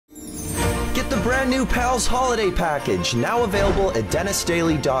brand new Pals Holiday Package, now available at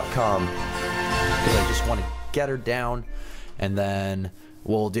DenisDaily.com. Because I just want to get her down, and then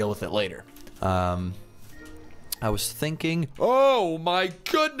we'll deal with it later. I was thinking... Oh my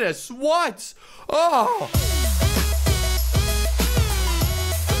goodness, what? Oh!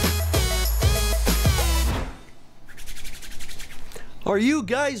 Are you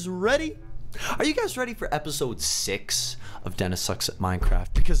guys ready? Are you guys ready for episode 6 of Dennis Sucks at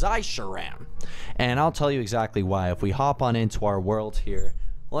Minecraft? Because I sure am. And I'll tell you exactly why. If we hop on into our world here,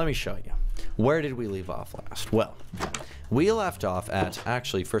 let me show you. Where did we leave off last? Well, we left off at,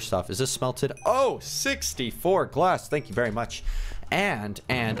 actually, first off, is this smelted? Oh, 64 glass. Thank you very much. And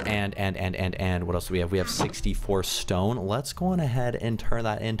what else do we have? We have 64 stone. Let's go on ahead and turn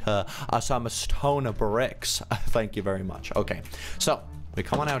that into some stone bricks. Thank you very much. Okay, so we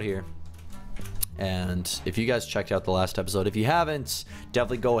come on out here. And if you guys checked out the last episode, if you haven't,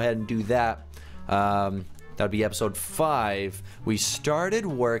 definitely go ahead and do that. That would be episode 5. We started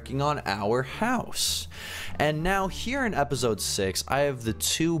working on our house. And now here in episode 6, I have the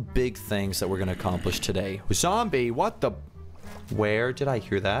 2 big things that we're going to accomplish today. Zombie, what the... Where did I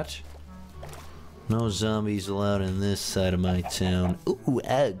hear that? No zombies allowed in this side of my town. Ooh,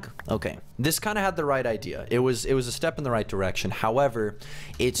 egg. Okay, this kind of had the right idea. It was a step in the right direction. However,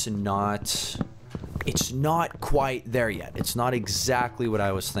 it's not quite there yet. It's not exactly what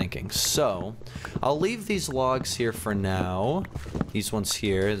I was thinking. So I'll leave these logs here for now. These ones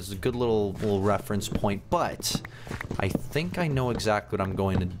here is a good little reference point, but I think I know exactly what I'm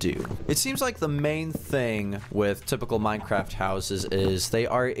going to do. It seems like the main thing with typical Minecraft houses is they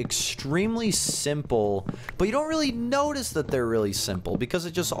are extremely simple, but you don't really notice that they're really simple because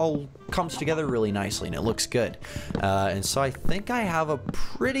it just all comes together really nicely and it looks good. And so I think I have a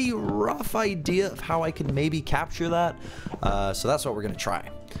pretty rough idea of how I can maybe capture that. So that's what we're going to try.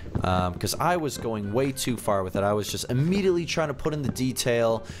 Because I was going way too far with it. I was just immediately trying to put in the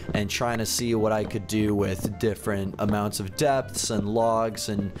detail and trying to see what I could do with different amounts of depths and logs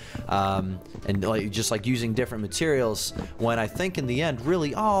and like using different materials, when I think in the end,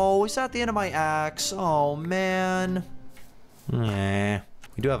 really, oh, is that the end of my axe? Oh, man. Nah.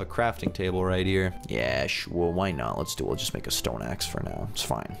 We do have a crafting table right here. Yeah, sure, why not? We'll just make a stone axe for now. It's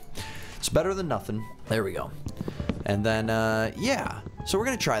fine. It's better than nothing. There we go. And then, yeah. So we're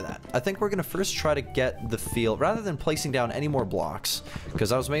going to try that. I think we're going to first try to get the feel, rather than placing down any more blocks,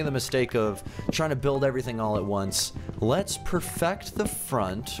 because I was making the mistake of trying to build everything all at once. Let's perfect the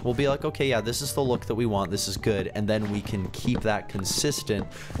front. We'll be like, okay, yeah, this is the look that we want. This is good. And then we can keep that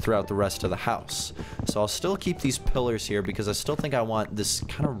consistent throughout the rest of the house. So I'll still keep these pillars here because I still think I want this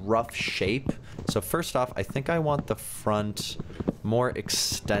kind of rough shape. So first off, I think I want the front more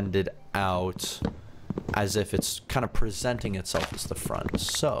extended out, as if it's kind of presenting itself as the front.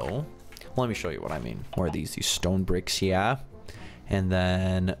 So let me show you what I mean. More of these stone bricks, yeah. And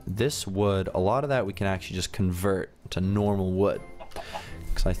then this wood, a lot of that we can actually just convert to normal wood,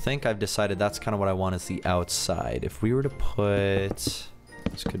 because I think I've decided that's kind of what I want as the outside. If we were to put,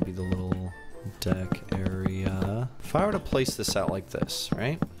 this could be the little deck area. If I were to place this out like this,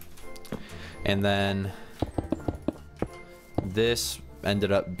 right? And then this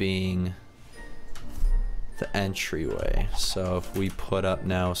ended up being the entryway. So if we put up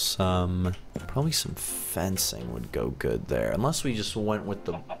now probably some fencing would go good there, unless we just went with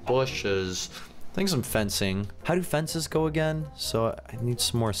the bushes. I think some fencing. How do fences go again? So I need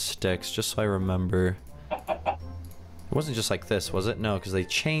some more sticks just so I remember. It wasn't just like this, was it? No, because they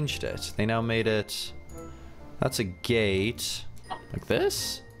changed it. They now made it, that's a gate like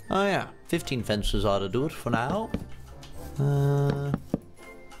this. Oh yeah, 15 fences ought to do it for now.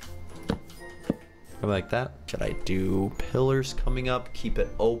 Like that. Should I do pillars coming up? Keep it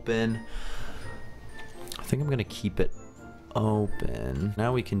open. I think I'm gonna keep it open.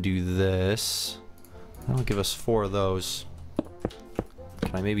 Now we can do this. That'll give us 4 of those.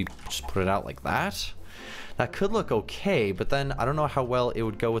 Can I maybe just put it out like that? That could look okay, but then I don't know how well it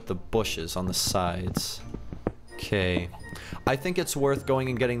would go with the bushes on the sides. Okay. I think it's worth going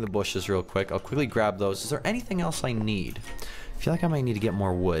and getting the bushes real quick. I'll quickly grab those. Is there anything else I need? I feel like I might need to get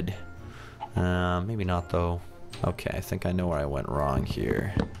more wood. Maybe not though. Okay, I think I know where I went wrong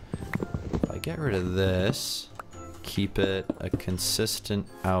here. If I get rid of this, keep it a consistent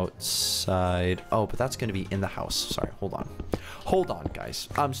outside. Oh, but that's gonna be in the house. Sorry, hold on. Hold on, guys.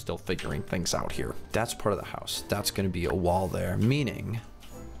 I'm still figuring things out here. That's part of the house. That's gonna be a wall there, meaning,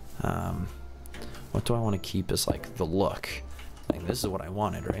 what do I want to keep as like the look? Like, this is what I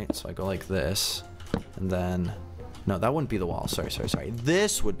wanted, right? So I go like this, and then, no, that wouldn't be the wall. Sorry.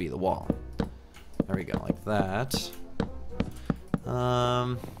 This would be the wall. There we go, like that.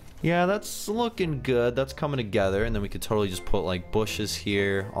 Yeah, that's looking good. That's coming together. And then we could totally just put like bushes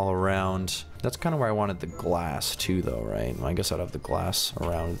here all around. That's kind of where I wanted the glass too, though, right? I guess I'd have the glass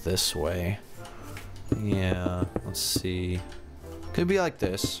around this way. Yeah, let's see. Could be like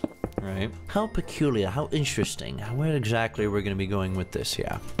this, right? How peculiar, how interesting. Where exactly are we going to be going with this?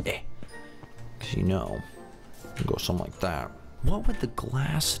 Yeah. Because you know, go something like that. What would the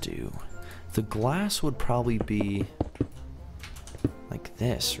glass do? The glass would probably be like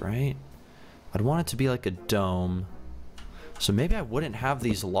this, right? I'd want it to be like a dome. So maybe I wouldn't have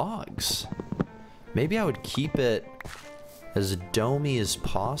these logs. Maybe I would keep it as domey as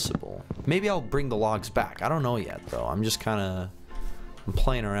possible. Maybe I'll bring the logs back. I don't know yet, though. I'm just kind of... I'm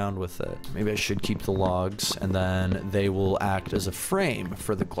playing around with it. Maybe I should keep the logs, and then they will act as a frame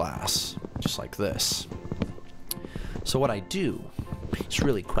for the glass. Just like this. So what I do, it's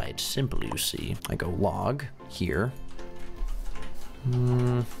really quite simple, you see. I go log here.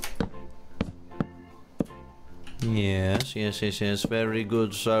 Yes. Very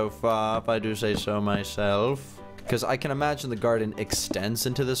good so far, if I do say so myself. Because I can imagine the garden extends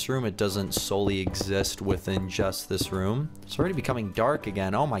into this room. It doesn't solely exist within just this room. It's already becoming dark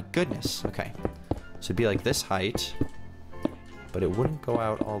again. Oh my goodness. Okay. So it'd be like this height. But it wouldn't go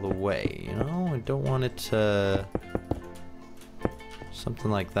out all the way, you know? I don't want it to...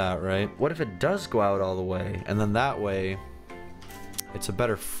 Something like that, right? What if it does go out all the way? And then that way, it's a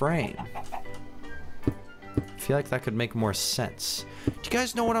better frame. I feel like that could make more sense. Do you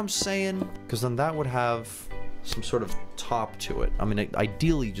guys know what I'm saying? Because then that would have some sort of top to it. I mean,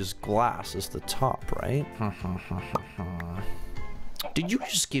 ideally just glass is the top, right? Did you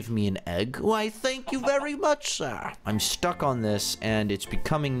just give me an egg? Why, thank you very much, sir. I'm stuck on this, and it's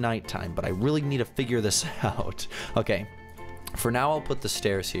becoming nighttime, but I really need to figure this out. Okay, for now I'll put the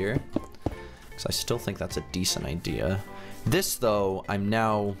stairs here, because I still think that's a decent idea. This, though, I'm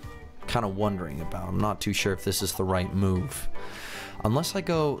now kind of wondering about. I'm not too sure if this is the right move. Unless I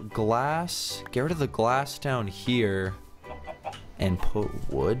go glass, get rid of the glass down here, and put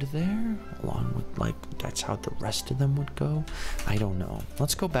wood there, along with, like, that's how the rest of them would go. I don't know.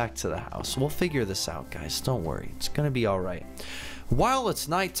 Let's go back to the house. We'll figure this out, guys. Don't worry. It's gonna be all right. While it's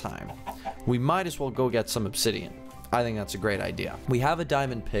nighttime, we might as well go get some obsidian. I think that's a great idea. We have a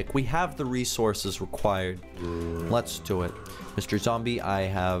diamond pick. We have the resources required. Let's do it. Mr. Zombie, I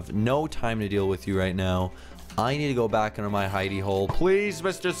have no time to deal with you right now. I need to go back into my hidey hole. Please,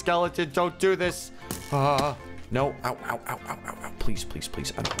 Mr. Skeleton, don't do this. No. Ow. Please.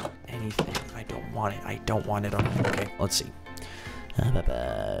 I don't want anything. I don't want it. I don't want it. Okay, let's see.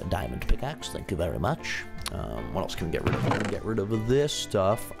 Diamond pickaxe, thank you very much. What else can we get rid of? I'm gonna get rid of this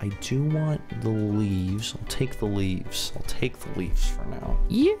stuff. I do want the leaves. I'll take the leaves. For now.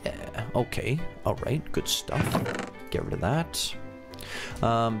 Yeah. Okay. All right. Good stuff. Get rid of that.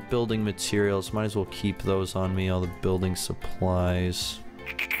 Building materials. Might as well keep those on me. All the building supplies.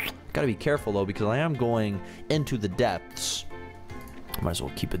 Gotta be careful, though, because I am going into the depths. Might as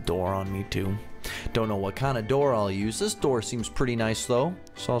well keep a door on me, too. Don't know what kind of door I'll use. This door seems pretty nice, though.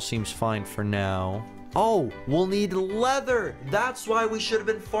 This all seems fine for now. Oh, we'll need leather. That's why we should have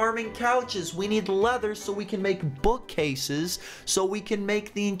been farming couches. We need leather so we can make bookcases, so we can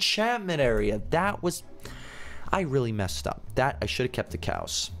make the enchantment area. That was... I really messed up. I should have kept the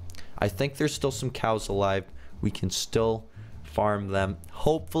cows. I think there's still some cows alive. We can still farm them.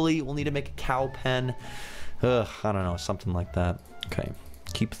 Hopefully, we'll need to make a cow pen. I don't know, something like that. Okay,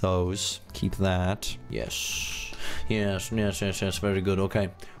 keep those. Keep that. Yes, very good. Okay,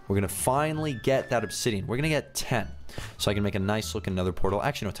 we're gonna finally get that obsidian. We're gonna get 10, so I can make a nice looking nether portal.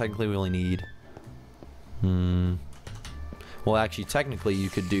 Actually, no, technically we only need... Well, actually, technically,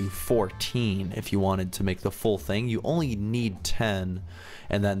 you could do 14 if you wanted to make the full thing. You only need 10,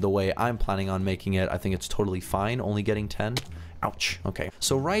 and then the way I'm planning on making it, I think it's totally fine, only getting 10. Ouch. Okay,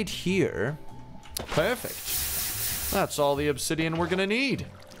 so right here, perfect. That's all the obsidian we're gonna need.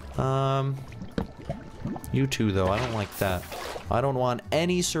 You two, though, I don't like that. I don't want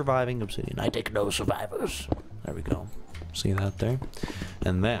any surviving obsidian. I take no survivors. There we go. See that there?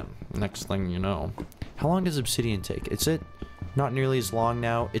 And then, next thing you know, how long does obsidian take? Is it not nearly as long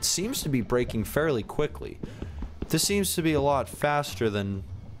now? It seems to be breaking fairly quickly. This seems to be a lot faster than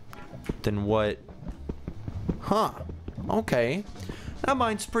what... Huh. Okay. That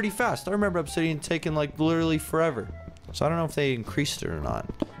mine's pretty fast. I remember obsidian taking, like, literally forever. So I don't know if they increased it or not.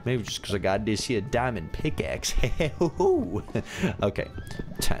 Maybe just because I got this here diamond pickaxe. Okay.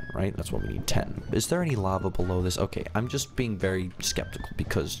 10, right? That's what we need. 10. Is there any lava below this? Okay, I'm just being very skeptical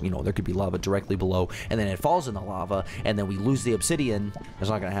because, you know, there could be lava directly below, and then it falls in the lava, and then we lose the obsidian.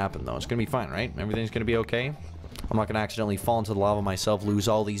 That's not going to happen, though. It's going to be fine, right? Everything's going to be okay? I'm not going to accidentally fall into the lava myself, lose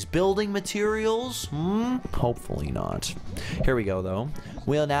all these building materials. Hopefully not. Here we go, though.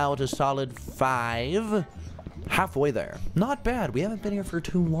 We're now at a solid 5. Halfway there. Not bad. We haven't been here for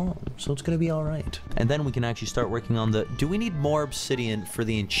too long, so it's going to be all right. And then we can actually start working on the... Do we need more obsidian for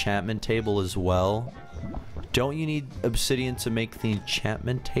the enchantment table as well? Don't you need obsidian to make the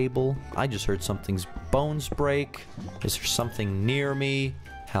enchantment table? I just heard something's bones break. Is there something near me?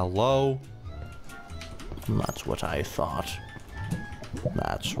 Hello? That's what I thought.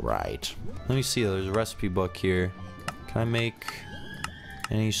 That's right. Let me see. There's a recipe book here. Can I make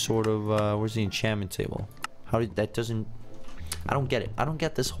any sort of... where's the enchantment table? How did... That doesn't... I don't get it. I don't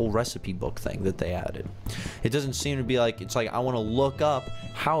get this whole recipe book thing that they added. It doesn't seem to be like... It's like I want to look up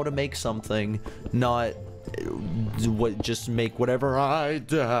how to make something, not... What, just make whatever I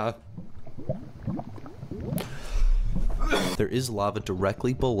do. There is lava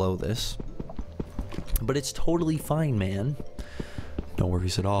directly below this, but it's totally fine, man. No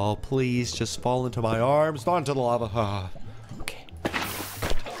worries at all. Please just fall into my arms, not into the lava. Okay.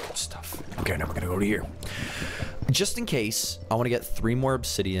 Good stuff. Okay, now we're gonna go to here. Just in case, I want to get 3 more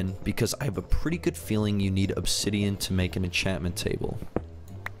obsidian because I have a pretty good feeling you need obsidian to make an enchantment table.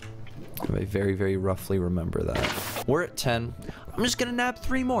 I very, very roughly remember that. We're at 10. I'm just gonna nab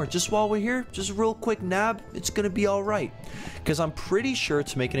 3 more just while we're here. Just a real quick nab. It's gonna be all right. Because I'm pretty sure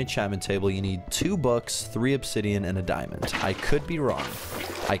to make an enchantment table, you need 2 books, 3 obsidian, and a diamond. I could be wrong.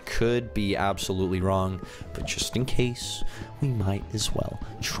 I could be absolutely wrong. But just in case, we might as well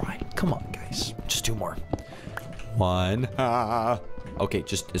try. Come on, guys. Just 2 more. 1. Okay,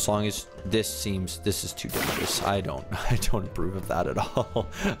 just as long as this is too dangerous. I don't approve of that at all.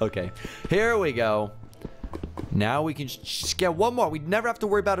 Okay, here we go. Now we can just get 1 more. We'd never have to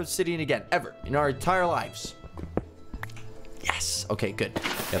worry about obsidian again, ever, in our entire lives. Yes. Okay, good.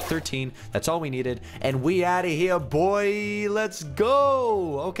 We have 13. That's all we needed. And we out of here, boy. Let's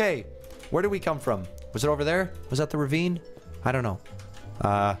go. Okay. Where did we come from? Was it over there? Was that the ravine? I don't know.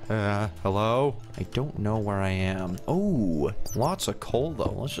 Hello? I don't know where I am. Oh, lots of coal,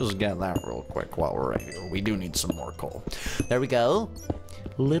 though. Let's just get that real quick while we're right here. We do need some more coal. There we go.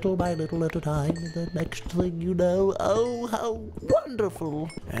 Little by little at a time, and the next thing you know, oh, how wonderful.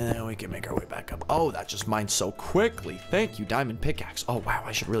 And then we can make our way back up. Oh, that just mined so quickly. Thank you, diamond pickaxe. Oh, wow,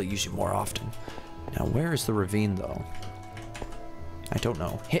 I should really use you more often. Now, where is the ravine, though? I don't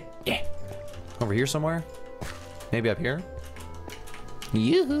know. Yeah. Over here somewhere? Maybe up here?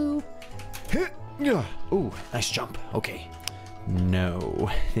 Yoo-hoo! Ooh, nice jump. Okay.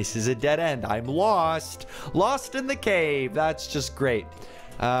 No, this is a dead end. I'm lost. Lost in the cave. That's just great.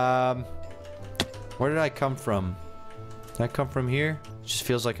 Where did I come from? Did I come from here? It just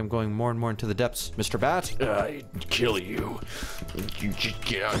feels like I'm going more and more into the depths. Mr. Bat? I'd kill you. You just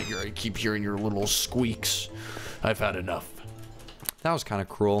get out of here. I keep hearing your little squeaks. I've had enough. That was kind of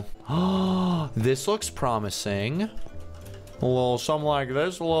cruel. Oh, this looks promising. A little something like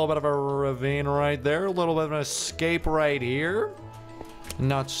this, a little bit of a ravine right there, a little bit of an escape right here.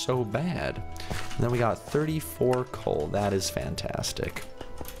 Not so bad. And then we got 34 coal. That is fantastic.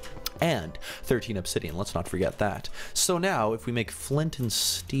 And 13 obsidian. Let's not forget that. So now, if we make flint and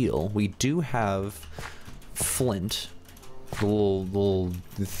steel, we do have flint. The little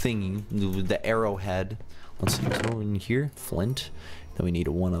thingy, the arrowhead. Let's see, go in here. Flint. Then we need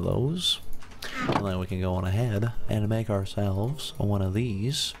 1 of those. And then we can go on ahead and make ourselves 1 of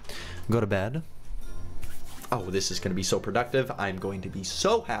these. Go to bed. Oh, this is going to be so productive. I'm going to be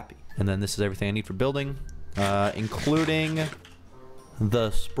so happy. And then this is everything I need for building, including the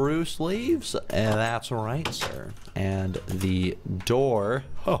spruce leaves. And that's right, sir. And the door.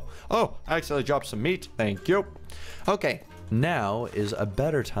 Oh, I accidentally dropped some meat. Thank you. Okay, now is a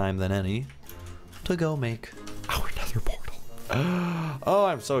better time than any to go make our nether portal. Oh,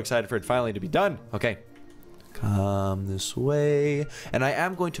 I'm so excited for it finally to be done. Okay. Come this way. And I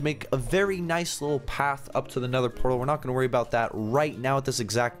am going to make a very nice little path up to the nether portal. We're not going to worry about that right now at this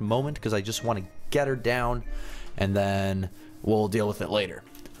exact moment because I just want to get her down and then we'll deal with it later.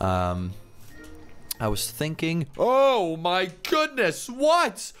 I was thinking... Oh, my goodness.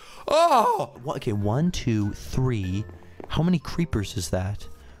 What? Oh! Okay, 1, 2, 3. How many creepers is that?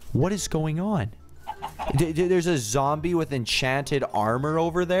 What is going on? There's a zombie with enchanted armor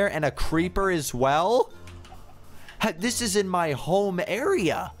over there and a creeper as well. This is in my home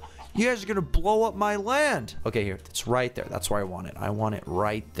area. You guys are gonna blow up my land. Okay, here, it's right there. That's where I want it. I want it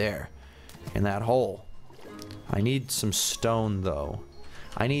right there in that hole. I need some stone though.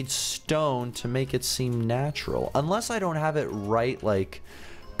 I need stone to make it seem natural. Unless I don't have it right, like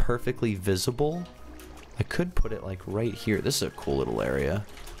perfectly visible. I could put it like right here. This is a cool little area.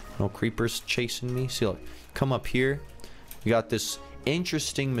 No creepers chasing me. See, look, come up here. We got this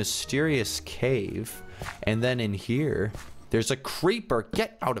interesting, mysterious cave. And then in here, there's a creeper.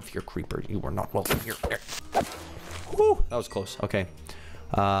 Get out of here, creeper. You are not welcome here. Woo, that was close. Okay.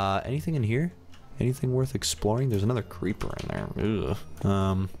 Anything in here? Anything worth exploring? There's another creeper in there.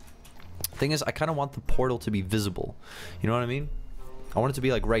 Ugh. Thing is, I kind of want the portal to be visible. You know what I mean? I want it to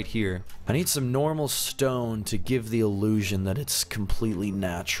be like right here. I need some normal stone to give the illusion that it's completely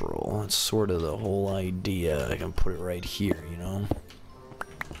natural. That's sort of the whole idea. I can put it right here, you know?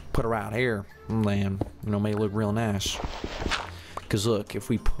 Put it right here. Then, you know, make it look real nice. Because look, if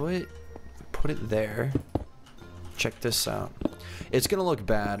we put it there, check this out. It's going to look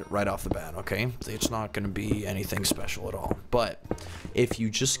bad right off the bat, okay? It's not going to be anything special at all. But if you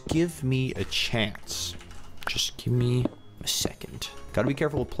just give me a chance, just give me a second. Got to be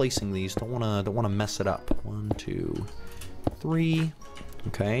careful with placing these. Don't want to mess it up. 1, 2, 3.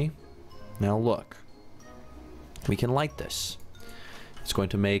 Okay. Now look. We can light this. It's going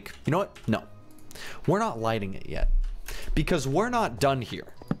to make, you know what? No. We're not lighting it yet because we're not done here.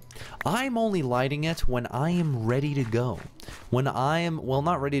 I'm only lighting it when I am ready to go. When I am, well,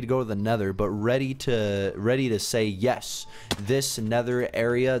 not ready to go to the nether, but ready to say, yes, this nether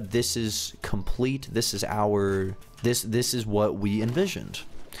area, this is complete. This is our, this is what we envisioned.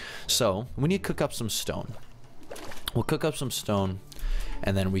 So we need to cook up some stone. We'll cook up some stone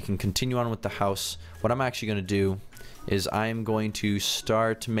and then we can continue on with the house. What I'm actually going to do is I'm going to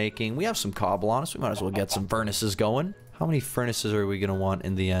start making, we have some cobble on us. We might as well get some furnaces going. How many furnaces are we going to want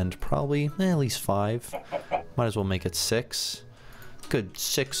in the end? Probably at least 5. Might as well make it 6. Good,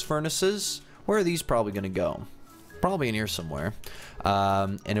 6 furnaces. Where are these probably going to go? Probably in here somewhere.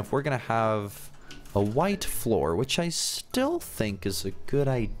 And if we're going to have a white floor, which I still think is a good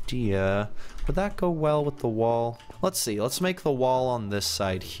idea, would that go well with the wall? Let's see. Let's make the wall on this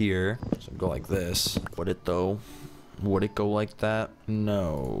side here. So go like this. Would it though? Would it go like that?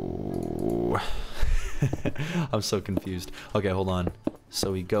 No. I'm so confused. Okay, hold on.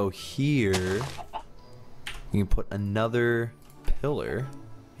 So we go here. We can put another pillar.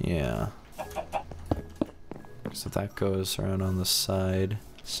 Yeah. So that goes around on the side.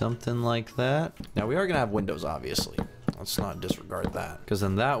 Something like that. Now we are going to have windows, obviously. Let's not disregard that. Because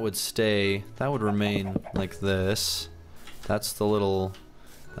then that would stay, that would remain like this. That's the little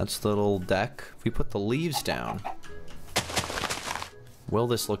deck. If we put the leaves down, will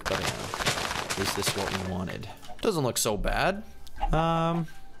this look better now? Is this what we wanted? Doesn't look so bad. I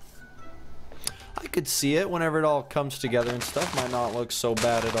could see it whenever it all comes together and stuff. Might not look so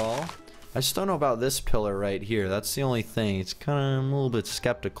bad at all. I just don't know about this pillar right here. That's the only thing. It's kind of, I'm a little bit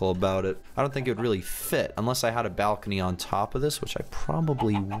skeptical about it. I don't think it would really fit unless I had a balcony on top of this, which I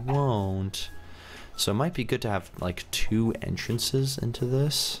probably won't. So it might be good to have like 2 entrances into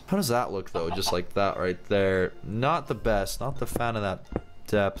this. How does that look though? Just like that right there. Not the best. Not the fan of that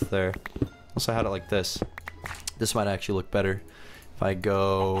depth there. Unless I had it like this. This might actually look better. If I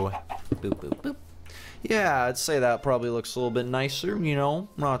go boop, boop, boop. Yeah, I'd say that probably looks a little bit nicer, you know,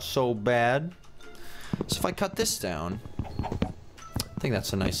 not so bad. So if I cut this down, I think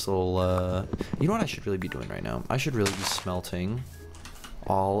that's a nice little, you know what I should really be doing right now? I should really be smelting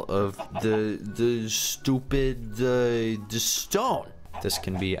all of the stupid, the stone. This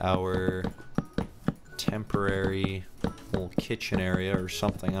can be our temporary little kitchen area or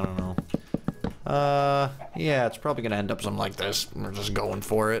something, I don't know. Yeah, it's probably gonna end up something like this. We're just going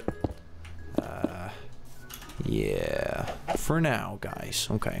for it. Yeah, for now, guys.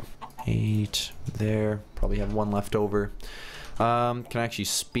 Okay, 8 there. Probably have 1 left over. Can actually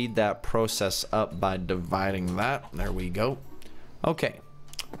speed that process up by dividing that. There we go. Okay.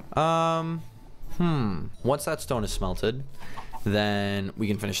 Once that stone is smelted, then we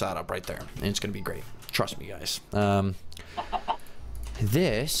can finish that up right there, and it's gonna be great. Trust me, guys.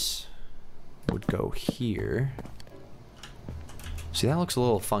 This would go here. See, that looks a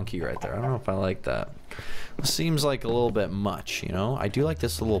little funky right there. I don't know if I like that. It seems like a little bit much, you know? I do like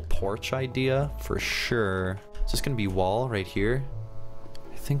this little porch idea for sure. Is this gonna be wall right here?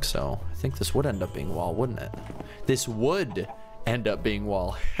 I think so. I think this would end up being wall, wouldn't it? This would end up being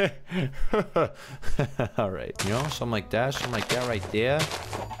wall. All right, you know, something like that right there.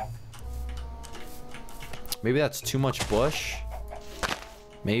 Maybe that's too much bush.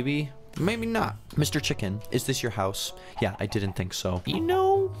 Maybe. Maybe not. Mr. Chicken, is this your house? Yeah, I didn't think so. You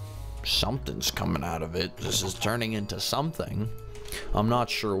know, something's coming out of it. This is turning into something. I'm not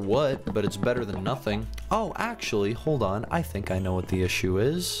sure what, but it's better than nothing. Oh, actually, hold on. I think I know what the issue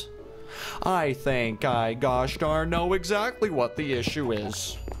is. I think I gosh darn know exactly what the issue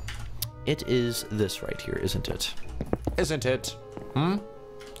is. It is this right here, isn't it? Isn't it?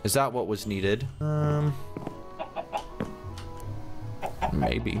 Is that what was needed?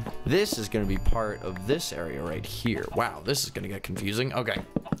 Maybe. This is going to be part of this area right here. Wow, this is going to get confusing. Okay.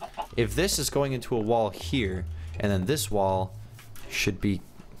 If this is going into a wall here, and then this wall should be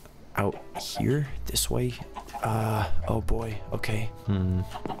out here, this way. Oh boy. Okay. I'm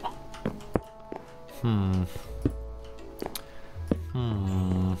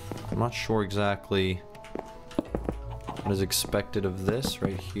not sure exactly what is expected of this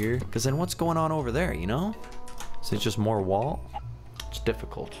right here. Because then what's going on over there, you know? Is it just more wall? It's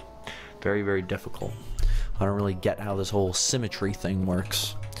difficult. Very, very difficult. I don't really get how this whole symmetry thing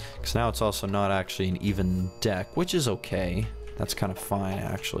works. Because now it's also not actually an even deck, which is okay. That's kind of fine,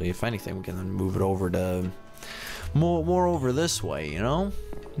 actually. If anything, we can then move it over to more over this way, you know?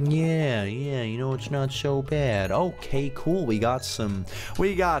 Yeah, you know, it's not so bad. Okay, cool. We got some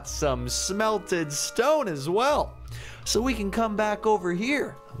smelted stone as well. So we can come back over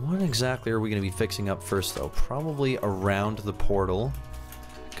here. What exactly are we going to be fixing up first, though? Probably around the portal.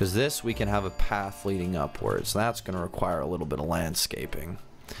 Because this, we can have a path leading upwards. That's going to require a little bit of landscaping.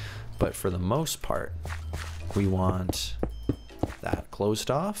 But for the most part, we want that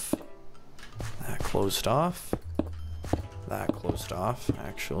closed off. That closed off. That closed off,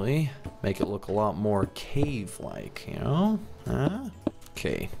 actually. Make it look a lot more cave-like, you know?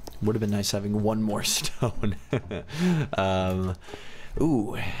 Okay. Would have been nice having one more stone.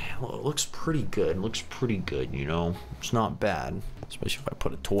 Ooh, well, it looks pretty good. It looks pretty good, you know? It's not bad. Especially if I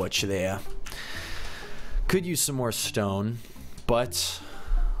put a torch there. Could use some more stone. But,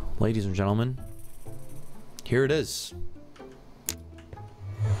 ladies and gentlemen, here it is.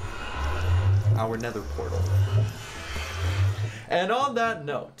 Our nether portal. And on that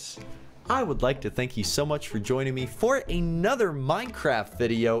note, I would like to thank you so much for joining me for another Minecraft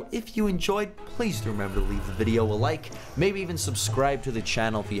video. If you enjoyed, please do remember to leave the video a like, maybe even subscribe to the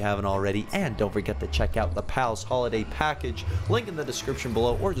channel if you haven't already, and don't forget to check out the Pals Holiday Package, link in the description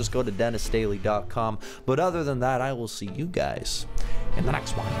below, or just go to DenisDaily.com. But other than that, I will see you guys in the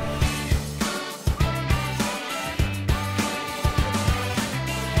next one.